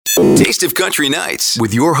Taste of Country Nights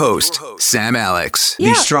with your host, Sam Alex.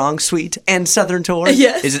 The strong, sweet, and southern tour.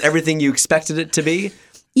 Yes. Is it everything you expected it to be?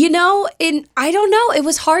 You know, I don't know. It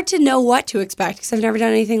was hard to know what to expect because I've never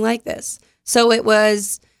done anything like this. So it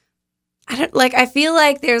was, I feel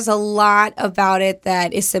like there's a lot about it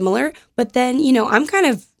that is similar, but then, you know, I'm kind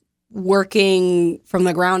of working from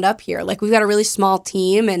the ground up here. Like, we've got a really small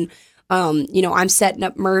team, and you know, I'm setting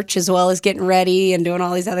up merch as well as getting ready and doing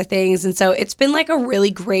all these other things. And so it's been like a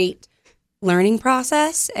really great learning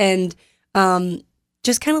process, and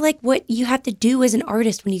just kind of like what you have to do as an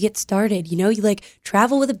artist when you get started. You know, you like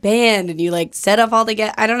travel with a band and you like set up all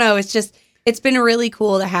the I don't know. It's been really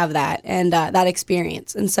cool to have that and that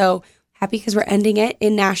experience. And so happy because we're ending it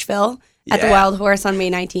in Nashville at the Wild Horse on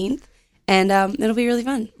May 19th. And it'll be really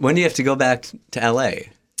fun. When do you have to go back to LA?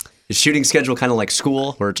 Is shooting schedule kind of like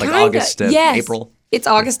school, where it's like Kinda, August to yes. April? It's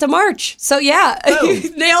August to March. So yeah, Oh.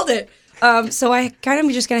 nailed it. So I kind of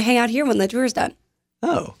just going to hang out here when the tour's done.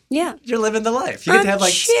 Oh. Yeah. You're living the life. You get to have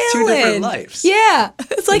like two different lives. Yeah.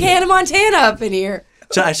 It's like Hannah Montana up in here.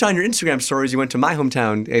 So I saw in your Instagram stories you went to my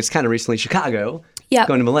hometown. It's kind of recently, Chicago. Yeah.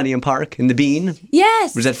 Going to Millennium Park and the Bean.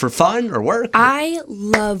 Yes. Was that for fun or work? I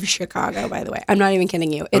love Chicago, by the way. I'm not even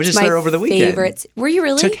kidding you. It's I was just my there over the weekend. favorite. Were you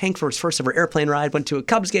really? Took Hank for his first ever airplane ride. Went to a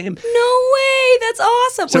Cubs game. No way. That's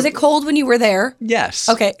awesome. Was it cold when you were there? Yes.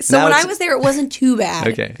 Okay. So Now when I it's- was there, it wasn't too bad.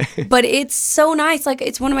 Okay. But it's so nice. Like,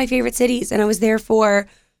 it's one of my favorite cities. And I was there for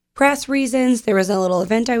press reasons. There was a little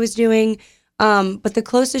event I was doing. But the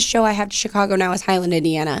closest show I have to Chicago now is Highland,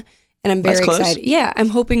 Indiana. And I'm very That's close. excited. Yeah. I'm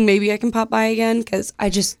hoping maybe I can pop by again because I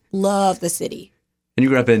just love the city. And you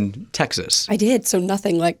grew up in Texas, I did. So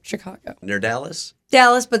nothing like Chicago. near Dallas.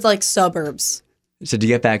 Dallas, but like suburbs. So do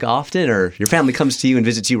you get back often, or your family comes to you and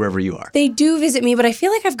visits you wherever you are? They do visit me, but I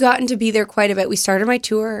feel like I've gotten to be there quite a bit. We started my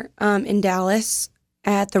tour in Dallas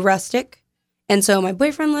at the Rustic. And so my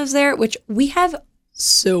boyfriend lives there, which we have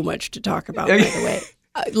so much to talk about, by the way.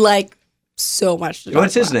 Like, so much to talk about.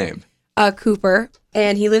 What's his name? Cooper,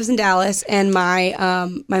 and he lives in Dallas, and my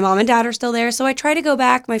mom and dad are still there, so I try to go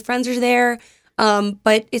back. My friends are there,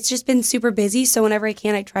 but it's just been super busy, so whenever I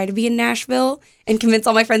can, I try to be in Nashville and convince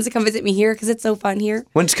all my friends to come visit me here because it's so fun here.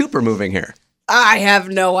 When's Cooper moving here? I have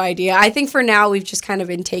no idea. I think for now, we've just kind of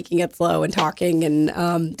been taking it slow and talking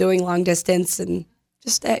and doing long distance, and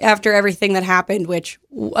just after everything that happened, which,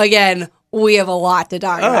 again, we have a lot to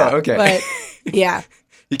talk about. Oh, okay. But, yeah.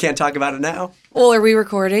 You can't talk about it now? Well, are we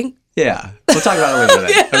recording? Yeah. We'll talk about it later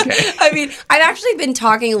then. Okay. I mean, I've actually been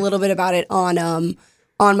talking a little bit about it on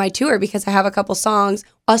my tour because I have a couple songs.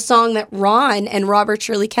 A song that Ron Pope and Robert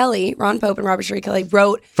Shirley Kelly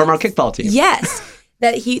wrote. From our kickball team. Yes,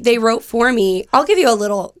 that they wrote for me. I'll give you a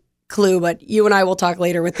little clue, but you and I will talk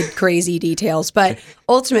later with the crazy details. But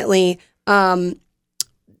ultimately,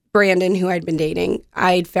 Brandon, who I'd been dating,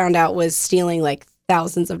 I'd found out was stealing like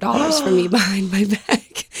thousands of dollars from me behind my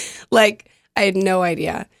back. Like, I had no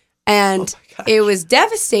idea. And it was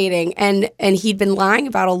devastating. And he'd been lying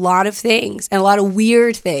about a lot of things and a lot of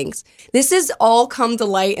weird things. This has all come to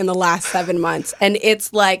light in the last 7 months. And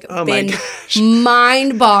it's like been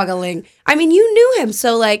mind-boggling. I mean, you knew him.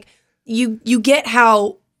 So like you get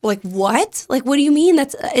how, like, what? Like, what do you mean?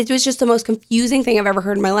 It was just the most confusing thing I've ever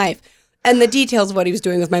heard in my life. And the details of what he was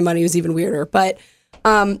doing with my money was even weirder. But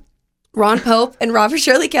Ron Pope and Robert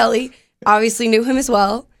Shirley Kelly obviously knew him as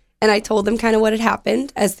well. And I told them kind of what had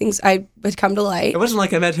happened as things had come to light. It wasn't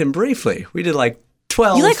like I met him briefly. We did like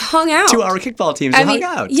 12 You like hung out. 2-hour kickball teams and hung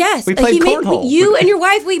out. Yes. We played cornhole. You and your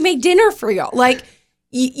wife, we made dinner for y'all. Like,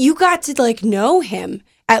 you got to like know him.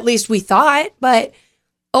 At least we thought. But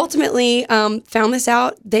ultimately, found this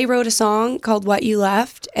out. They wrote a song called What You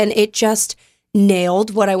Left. And it just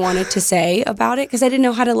nailed what I wanted to say about it. Because I didn't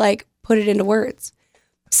know how to like put it into words.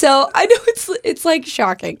 So I know it's like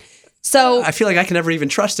shocking. So I feel like I can never even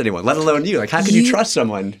trust anyone, let alone you. Like, how can you trust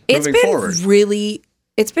someone moving forward?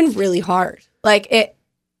 It's been really hard. Like,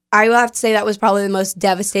 I will have to say that was probably the most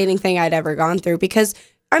devastating thing I'd ever gone through because,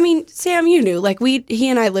 I mean, Sam, you knew, like, he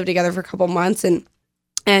and I lived together for a couple months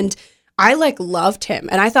and I like loved him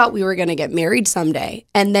and I thought we were going to get married someday.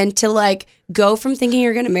 And then to like go from thinking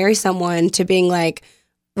you're going to marry someone to being like,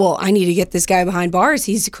 well, I need to get this guy behind bars.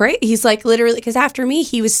 He's crazy. He's like literally, because after me,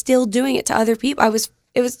 he was still doing it to other people.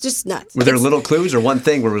 It was just nuts. Were there little clues or one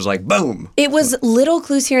thing where it was like, boom? It was little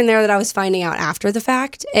clues here and there that I was finding out after the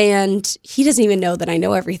fact. And he doesn't even know that I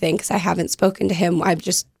know everything because I haven't spoken to him. I've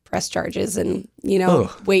just pressed charges and,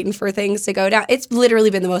 waiting for things to go down. It's literally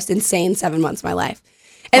been the most insane 7 months of my life.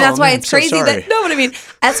 And that's why it's crazy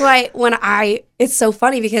that's why it's so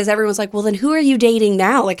funny because everyone's like, well, then who are you dating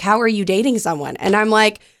now? Like, how are you dating someone? And I'm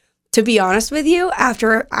like, to be honest with you,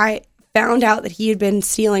 after I found out that he had been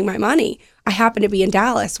stealing my money. I happened to be in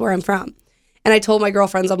Dallas, where I'm from. And I told my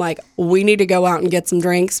girlfriends, I'm like, we need to go out and get some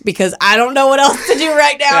drinks because I don't know what else to do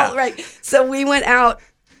right now. Right. So we went out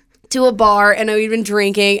to a bar and we'd been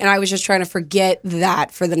drinking and I was just trying to forget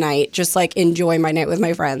that for the night, just like enjoy my night with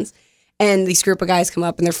my friends. And these group of guys come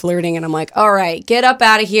up and they're flirting and I'm like, all right, get up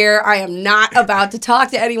out of here. I am not about to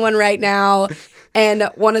talk to anyone right now. And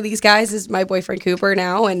one of these guys is my boyfriend Cooper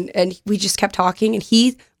now. And we just kept talking and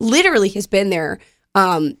he literally has been there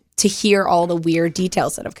to hear all the weird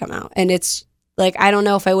details that have come out. And it's like, I don't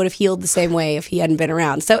know if I would have healed the same way if he hadn't been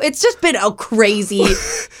around. So it's just been a crazy,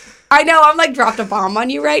 I know I'm like dropped a bomb on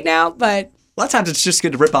you right now, but. A lot of times it's just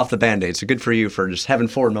good to rip off the Band-Aid. So good for you for just having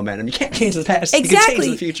forward momentum. You can't change the past. Exactly. You can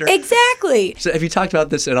change the future. Exactly. So have you talked about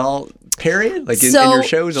this at all, period? Like in your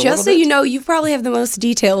shows a little bit? Just so you know, you probably have the most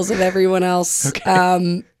details of everyone else.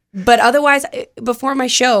 Okay. But otherwise, before my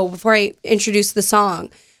show, before I introduce the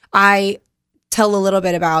song, I tell a little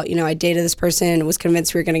bit about, I dated this person, was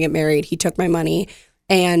convinced we were going to get married. He took my money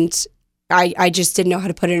and I just didn't know how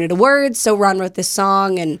to put it into words. So Ron wrote this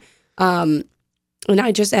song and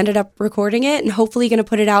I just ended up recording it and hopefully going to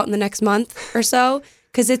put it out in the next month or so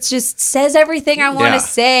because it just says everything I want to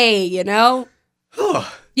say,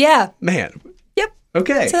 Oh, yeah. Man. Yep.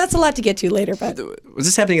 Okay. So that's a lot to get to later. But was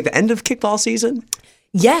this happening at the end of kickball season?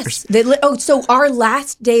 Yes. So our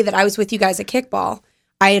last day that I was with you guys at kickball,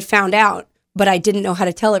 I had found out. But I didn't know how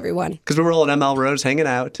to tell everyone. Because we were all at ML Rose hanging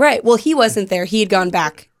out. Right. Well, he wasn't there. He had gone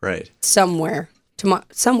back somewhere.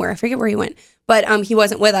 I forget where he went. But he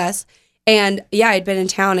wasn't with us. And yeah, I'd been in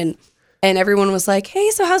town and everyone was like, hey,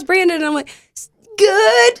 so how's Brandon? And I'm like,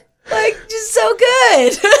 good. Like, just so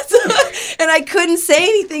good. And I couldn't say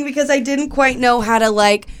anything because I didn't quite know how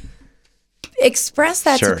to express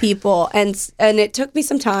that to people. And it took me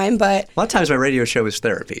some time, but a lot of times my radio show is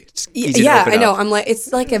therapy. It's easy to open I know. up. I'm like,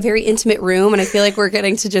 it's like a very intimate room and I feel like we're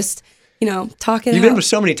getting to just, talk it out. You've been with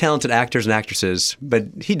so many talented actors and actresses, but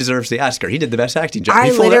he deserves the Oscar. He did the best acting job.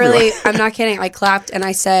 I literally, I'm not kidding. I clapped and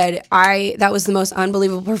I said, that was the most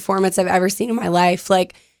unbelievable performance I've ever seen in my life.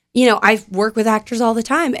 Like, I've worked with actors all the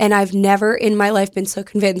time and I've never in my life been so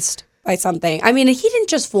convinced by something. I mean, he didn't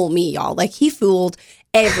just fool me, y'all. Like, he fooled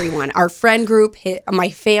everyone, our friend group,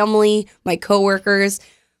 my family, my coworkers.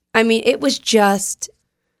 I mean, it was just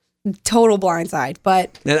total blindside.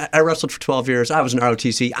 But and I wrestled for 12 years. I was an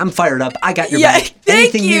ROTC. I'm fired up. I got your yeah, back.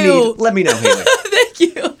 Anything you need, let me know, Haley. Thank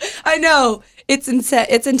you. I know it's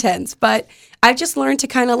intense, but I've just learned to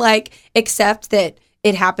kind of accept that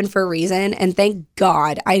it happened for a reason. And thank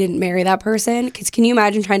God I didn't marry that person. Because can you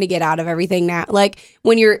imagine trying to get out of everything now? Like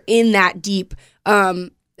when you're in that deep.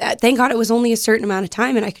 Thank God it was only a certain amount of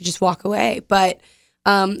time and I could just walk away. But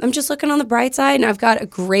I'm just looking on the bright side and I've got a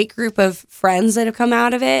great group of friends that have come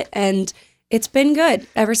out of it and it's been good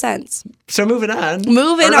ever since. So moving on.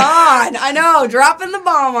 I know, dropping the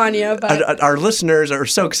bomb on you. But our listeners are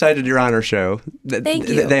so excited you're on our show. Thank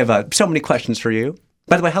you. They have so many questions for you.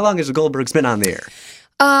 By the way, how long has the Goldbergs been on the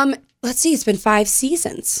air? Let's see, it's been 5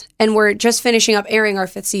 seasons, and we're just finishing up airing our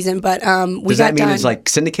 5th season. But does that mean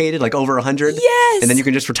it's syndicated, over 100? Yes, and then you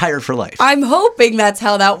can just retire for life. I'm hoping that's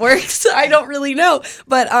how that works. I don't really know,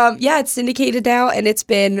 but it's syndicated now, and it's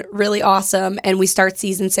been really awesome. And we start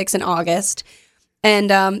season 6 in August.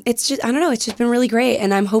 And it's just, I don't know, it's just been really great.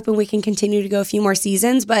 And I'm hoping we can continue to go a few more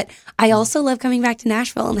seasons. But I also love coming back to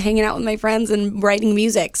Nashville and hanging out with my friends and writing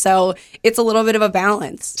music. So it's a little bit of a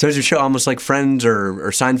balance. So is your show almost like Friends or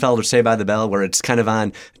Seinfeld or Saved by the Bell, where it's kind of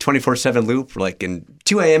on 24/7 loop, like in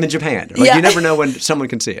 2 a.m. in Japan? You never know when someone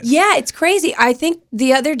can see it. Yeah, it's crazy. I think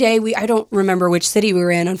the other day, I don't remember which city we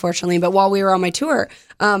were in, unfortunately, but while we were on my tour,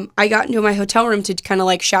 I got into my hotel room to kind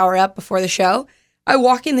of shower up before the show. I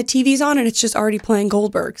walk in, the TV's on, and it's just already playing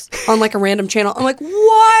Goldbergs on a random channel. I'm like,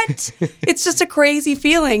 what? It's just a crazy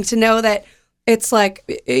feeling to know that it's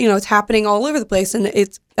it's happening all over the place. And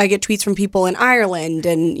I get tweets from people in Ireland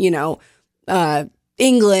and,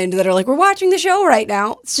 England that are like, we're watching the show right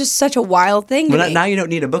now. It's just such a wild thing to me. Now you don't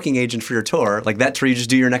need a booking agent for your tour. That's where you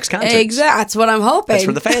just do your next concert. Exactly. That's what I'm hoping. That's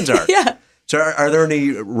where the fans are. Yeah. So are there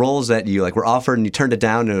any roles that you were offered and you turned it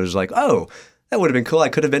down and it was like, oh, that would have been cool. I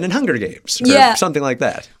could have been in Hunger Games or something like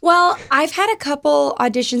that. Well, I've had a couple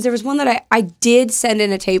auditions. There was one that I did send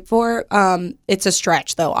in a tape for. It's a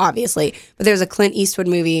stretch, though, obviously. But there's a Clint Eastwood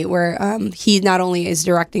movie where he not only is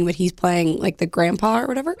directing, but he's playing the grandpa or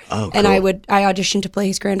whatever. Oh, cool. And I auditioned to play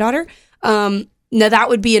his granddaughter. Now, that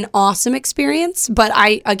would be an awesome experience. But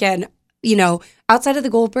outside of the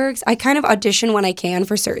Goldbergs, I kind of audition when I can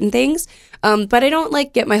for certain things. But I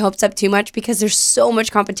don't get my hopes up too much because there's so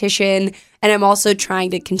much competition and I'm also trying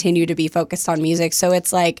to continue to be focused on music. So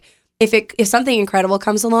it's if something incredible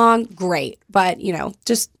comes along, great. But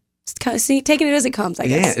just kind of taking it as it comes. I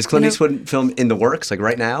guess. Yeah, is Clint Eastwood film in the works like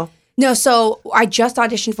right now? No, so I just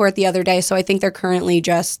auditioned for it the other day, so I think they're currently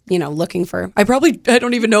just, looking for. I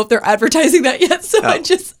don't even know if they're advertising that yet, so I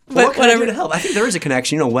just. Well, what can whatever. I do to help? I think there is a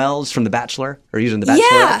connection. Wells from The Bachelor, or using The Bachelor.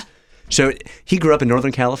 Yeah. So he grew up in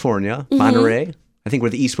Northern California, Monterey. I think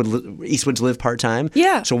where the Eastwoods live part-time.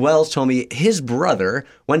 Yeah. So Wells told me his brother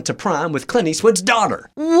went to prom with Clint Eastwood's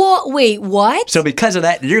daughter. What? Wait, what? So because of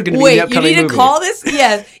that, you're going to be in the upcoming movie. You need to call this?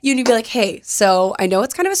 Yeah. You need to be like, hey, so I know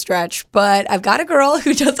it's kind of a stretch, but I've got a girl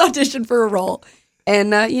who just auditioned for a role.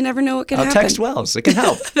 And you never know what could happen. I'll text Wells. It can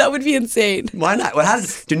help. That would be insane. Why not? Well,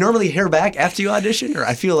 do you normally hear back after you audition? Or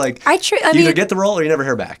I feel like you either get the role or you never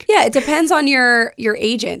hear back. Yeah, it depends on your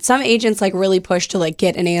agent. Some agents really push to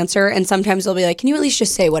get an answer, and sometimes they'll be like, can you at least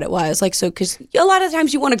just say what it was? Because a lot of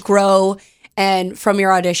times you want to grow and from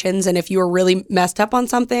your auditions, and if you were really messed up on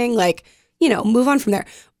something, move on from there.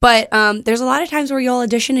 But there's a lot of times where you'll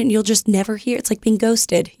audition and you'll just never hear. It's like being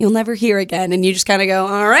ghosted. You'll never hear again, and you just kind of go,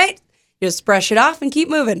 all right. Just brush it off and keep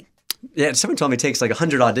moving. Yeah, someone told me it takes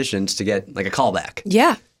 100 auditions to get a callback.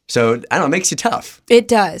 Yeah. So, I don't know, it makes you tough. It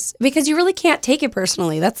does. Because you really can't take it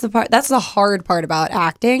personally. That's the hard part about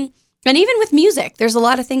acting. And even with music, there's a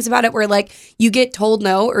lot of things about it where you get told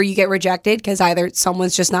no or you get rejected because either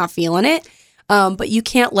someone's just not feeling it. But you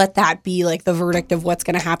can't let that be the verdict of what's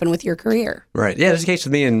going to happen with your career. Right. Yeah, that's the case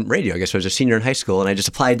with me in radio. I guess I was a senior in high school, and I just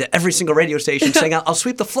applied to every single radio station saying, I'll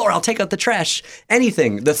sweep the floor, I'll take out the trash,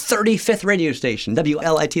 anything. The 35th radio station,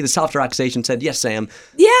 WLIT, the soft rock station, said, yes, Sam.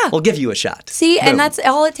 Yeah. We'll give you a shot. See, Boom. and that's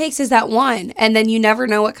all it takes is that one. And then you never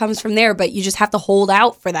know what comes from there, but you just have to hold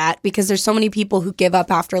out for that because there's so many people who give up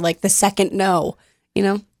after the second no,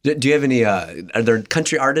 Do you have any, are there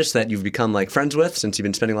country artists that you've become friends with since you've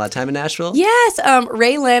been spending a lot of time in Nashville? Yes.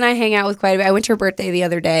 Ray Lynn I hang out with quite a bit. I went to her birthday the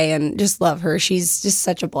other day and just love her. She's just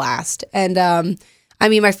such a blast. And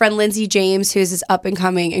my friend Lindsay James, who's this up and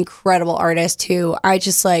coming incredible artist who I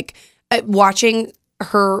just watching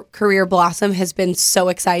her career blossom has been so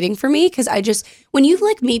exciting for me because when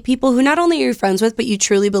you meet people who not only are you friends with, but you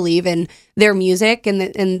truly believe in their music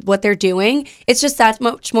and what they're doing, it's just that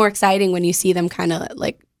much more exciting when you see them kind of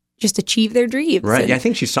just achieve their dreams. Right. Yeah, I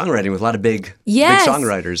think she's songwriting with a lot of big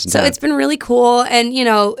songwriters. So it's been really cool. And,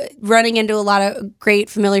 running into a lot of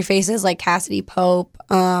great familiar faces like Cassidy Pope,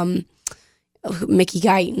 Mickey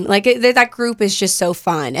Guyton. That group is just so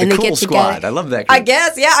fun. And the they cool get squad. together. I love that group. I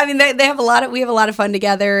guess, yeah. They have we have a lot of fun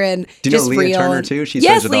together and do you just know Leah real. Turner too? She's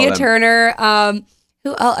yes, friends with Leah all them. Turner.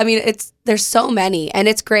 Who else? There's so many, and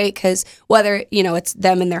it's great because whether it's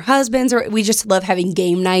them and their husbands, or we just love having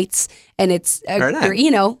game nights, and it's a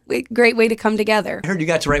great way to come together. I heard you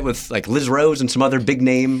got to write with Liz Rose and some other big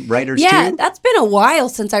name writers Yeah, too. that's been a while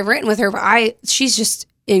since I've written with her, but she's just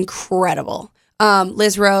incredible.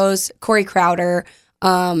 Liz Rose, Corey Crowder,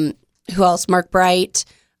 who else? Mark Bright.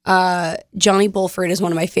 Johnny Bulford is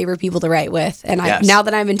one of my favorite people to write with, and now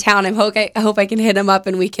that I'm in town, I hope I can hit him up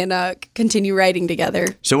and we can continue writing together.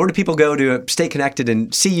 So where do people go to stay connected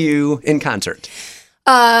and see you in concert?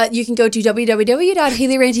 You can go to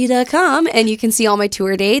www.haleyrantia.com and you can see all my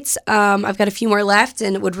tour dates. I've got a few more left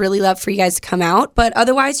and would really love for you guys to come out. But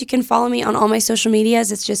otherwise, you can follow me on all my social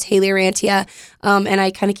medias. It's just Haley Rantia. And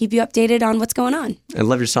I kind of keep you updated on what's going on. I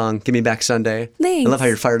love your song, Give Me Back Sunday. Thanks. I love how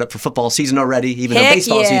you're fired up for football season already, even though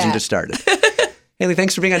baseball season just started. Haley,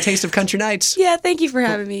 thanks for being on Taste of Country Nights. Yeah, thank you for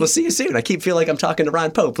having me. We'll see you soon. I keep feeling like I'm talking to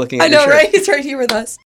Ron Pope looking at I know, your shirt. right? He's right here with us.